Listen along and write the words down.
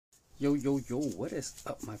Yo, yo, yo, what is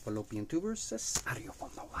up, my fallopian tubers? It's Ario from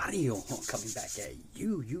the Wario, coming back at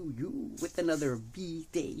you, with another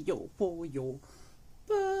video for you.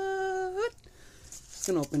 But, just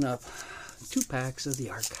gonna open up 2 packs of the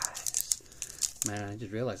archives. Man, I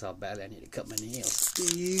just realized how badly I need to cut my nails.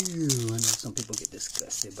 Ew, I know some people get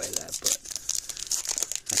disgusted by that, but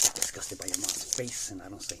I get disgusted by your mom's face and I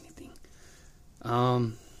don't say anything.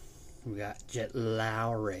 We got Jet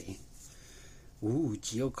Lowry. Ooh,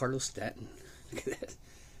 Giancarlo Stanton. Look at that.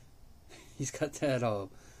 He's got that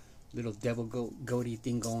little devil goatee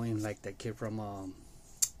thing going, like that kid from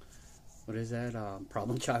what is that?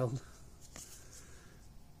 Problem Child.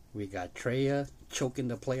 We got Treya choking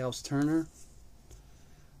the playoffs Turner.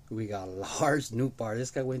 We got Lars Nootbaar. This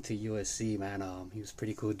guy went to USC, man. He was a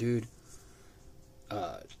pretty cool dude.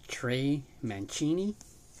 Trey Mancini.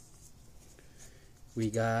 We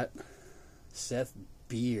got Seth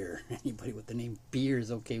Beer. Anybody with the name Beer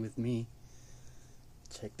is okay with me.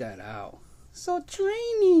 Check that out. So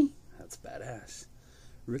trainy. That's badass.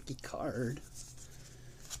 Rookie card.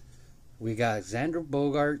 We got Xander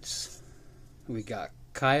Bogaerts. We got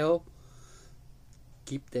Kyle.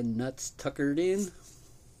 Keep the nuts tuckered in.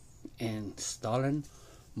 And Starling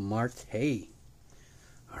Marte.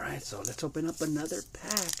 Alright, so let's open up another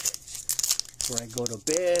pack before I go to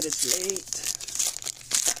bed. It's late.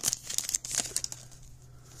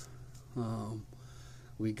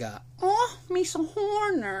 We got Misa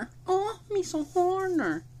Horner. Misa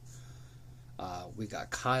Horner. We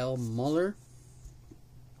got Kyle Muller,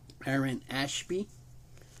 Aaron Ashby,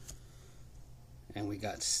 and we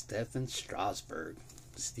got Stephen Strasburg.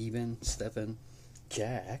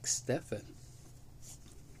 Jack Stephen.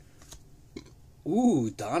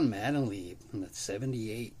 Ooh, Don Mattingly from the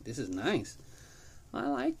 78. This is nice. I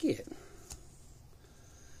like it.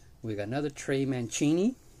 We got another Trey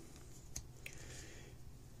Mancini.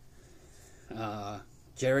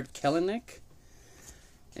 Jared Kelenic.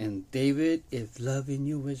 And David, if loving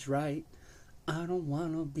you is right, I don't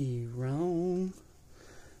want to be wrong.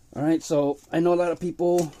 Alright, so I know a lot of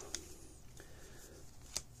people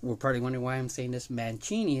were probably wondering why I'm saying this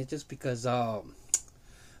Mancini. It's just because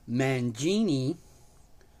Mangini,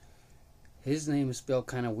 his name is spelled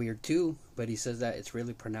kind of weird too, but he says that it's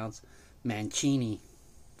really pronounced Mancini,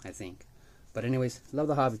 I think. But anyways, love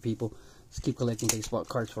the hobby, people. Just keep collecting baseball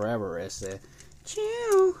cards forever.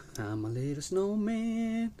 Chew. I'm a little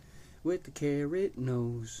snowman with the carrot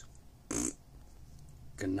nose.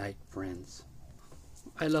 Good night, friends.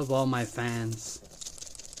 I love all my fans.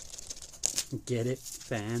 Get it,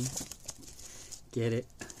 fan? Get it?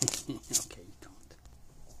 Okay, don't.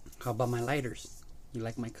 How about my lighters? You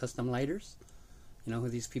like my custom lighters? You know who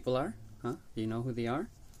these people are? Huh? Do you know who they are?